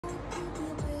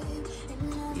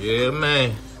Yeah,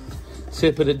 man.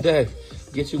 Tip of the day.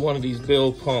 Get you one of these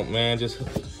bilge pump, man. Just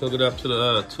hook it up to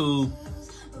the tube.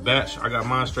 Batch. I got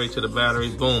mine straight to the battery.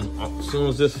 Boom. As soon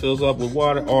as this fills up with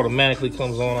water, automatically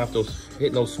comes on. I have to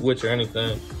hit no switch or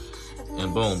anything.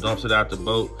 And boom, dumps it out the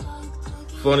boat.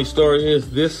 Funny story is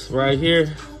this right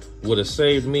here would have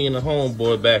saved me and the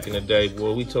homeboy back in the day.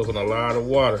 Boy, we took in a lot of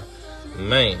water.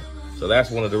 Man. So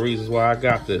that's one of the reasons why I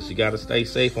got this. You got to stay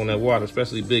safe on that water,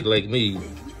 especially big Lake Mead.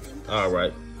 All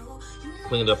right.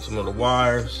 Cleaned up some of the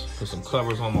wires. Put some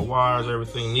covers on my wires.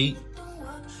 Everything neat.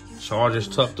 Charger's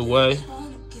tucked away.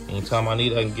 Anytime I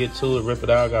need it, I can get to it, rip it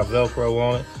out. I got Velcro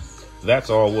on it. That's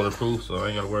all waterproof, so I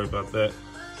ain't got to worry about that.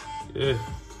 Yeah.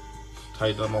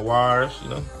 Tighten up my wires, you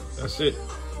know. That's it.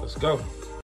 Let's go.